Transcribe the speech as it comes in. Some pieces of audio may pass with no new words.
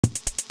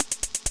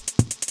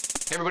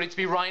Hey everybody, it's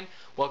me, Ryan.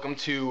 Welcome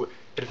to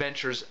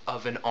Adventures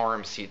of an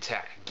RMC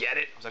Tech. Get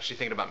it? I was actually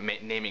thinking about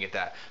naming it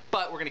that,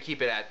 but we're going to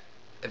keep it at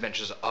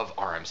Adventures of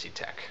RMC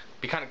Tech.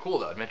 Be kind of cool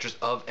though, Adventures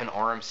of an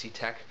RMC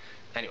Tech.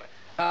 Anyway,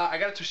 I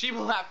got a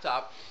Toshiba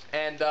laptop,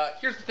 and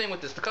here's the thing with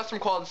this. The customer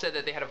called and said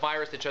that they had a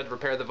virus. They tried to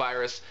repair the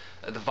virus.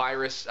 The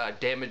virus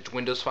damaged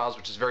Windows files,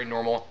 which is very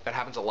normal. That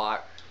happens a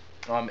lot.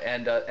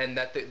 And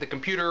that the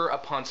computer,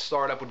 upon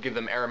startup, would give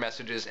them error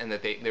messages, and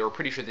that they were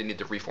pretty sure they needed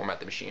to reformat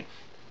the machine.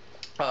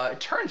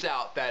 It turns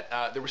out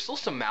that there was still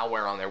some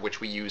malware on there,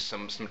 which we used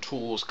some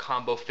tools,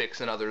 Combo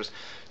Fix and others,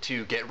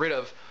 to get rid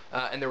of.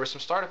 And there were some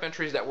startup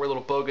entries that were a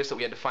little bogus that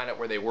we had to find out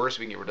where they were so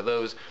we can get rid of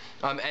those.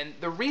 And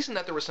the reason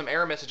that there were some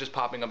error messages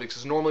popping up is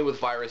because normally with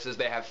viruses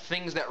they have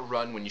things that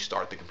run when you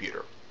start the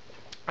computer.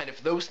 And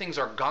if those things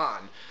are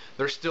gone,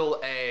 there's still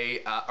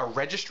a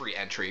registry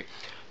entry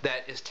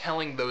that is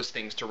telling those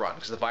things to run,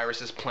 because the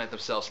viruses plant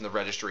themselves in the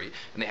registry,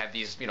 and they have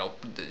these,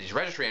 these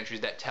registry entries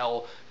that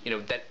tell,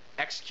 that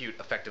execute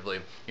effectively,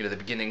 the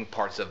beginning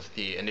parts of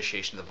the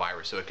initiation of the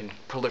virus, so it can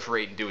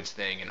proliferate and do its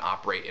thing and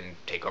operate and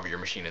take over your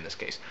machine in this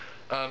case.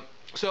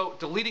 So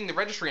deleting the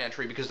registry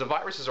entry, because the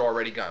viruses are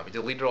already gone, we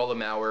deleted all the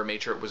malware,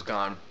 made sure it was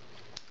gone,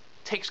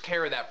 takes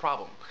care of that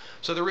problem.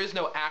 So there is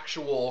no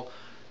actual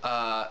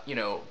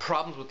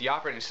problems with the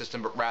operating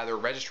system, but rather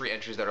registry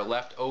entries that are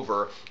left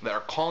over that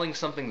are calling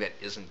something that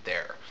isn't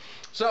there.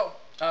 So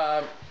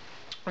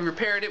we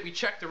repaired it, we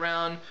checked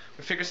around,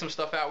 we figured some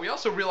stuff out. We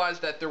also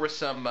realized that there were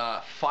some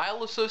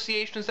file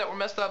associations that were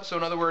messed up. So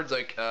in other words,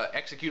 like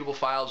executable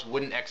files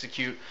wouldn't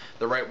execute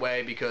the right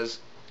way, because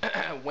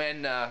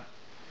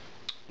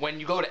when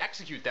you go to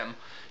execute them,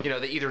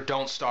 they either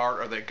don't start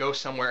or they go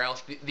somewhere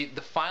else.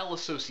 The file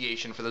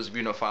association, for those of you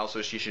who know file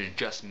association, is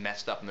just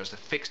messed up, and there's a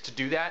fix to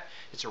do that.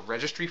 It's a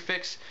registry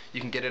fix.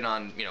 You can get it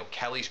on,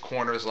 Kelly's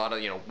Corner. There's a lot of,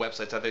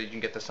 websites out there you can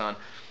get this on.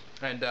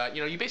 And,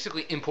 you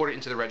basically import it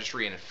into the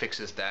registry and it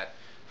fixes that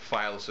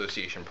file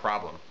association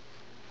problem.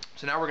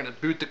 So now we're going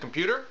to boot the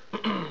computer.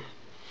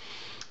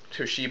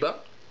 Toshiba,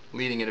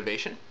 leading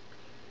innovation.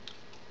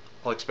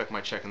 I'll expect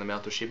my check in the mail,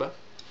 Toshiba.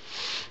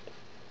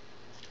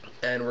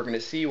 And we're going to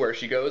see where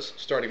she goes,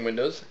 starting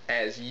Windows,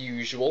 as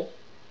usual.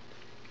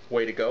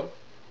 Way to go.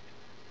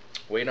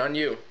 Waiting on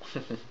you.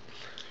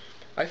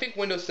 I think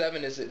Windows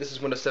 7 this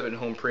is Windows 7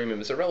 Home Premium.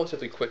 It's a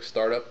relatively quick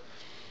startup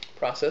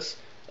process.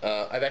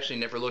 I've actually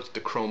never looked at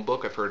the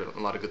Chromebook. I've heard a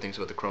lot of good things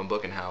about the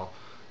Chromebook and how,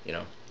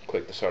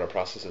 quick the startup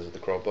process is with the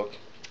Chromebook.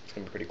 It's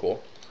going to be pretty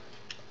cool.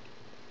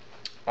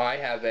 I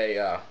have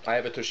a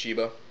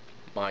Toshiba.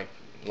 My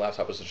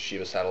laptop is a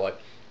Toshiba satellite,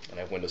 and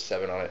I have Windows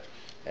 7 on it.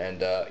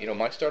 And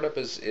my startup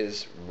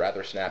is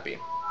rather snappy,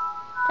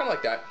 kind of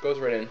like that. Goes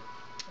right in,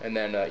 and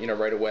then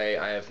right away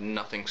I have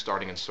nothing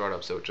starting in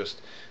startup, so it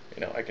just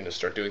I can just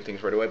start doing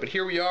things right away. But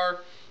here we are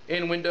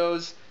in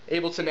Windows,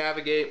 able to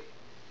navigate,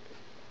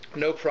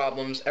 no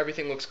problems.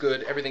 Everything looks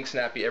good. Everything's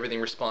snappy.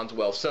 Everything responds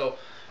well. So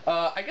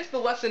I guess the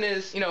lesson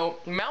is,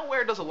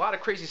 malware does a lot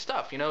of crazy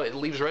stuff. It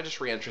leaves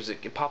registry entries.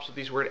 It pops up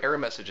these weird error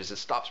messages. It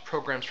stops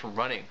programs from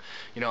running.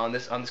 On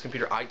this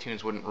computer,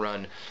 iTunes wouldn't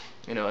run.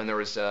 And there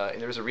was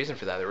a reason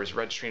for that. There was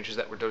registry entries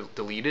that were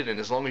deleted. And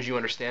as long as you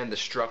understand the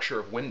structure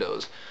of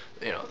Windows,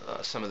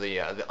 some of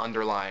the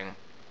underlying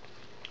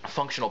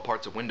functional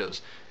parts of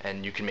Windows,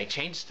 and you can make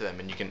changes to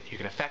them, and you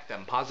can affect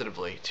them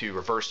positively to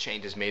reverse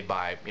changes made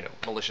by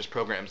malicious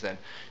programs, then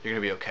you're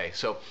gonna be okay.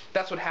 So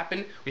that's what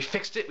happened. We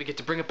fixed it. We get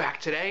to bring it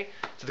back today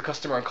to the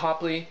customer in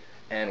Copley,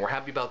 and we're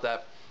happy about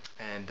that.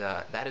 And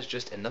that is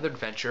just another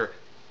adventure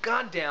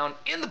gone down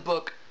in the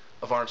book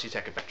of RMC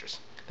Tech Adventures.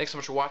 Thanks so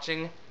much for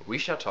watching. We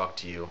shall talk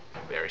to you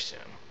very soon.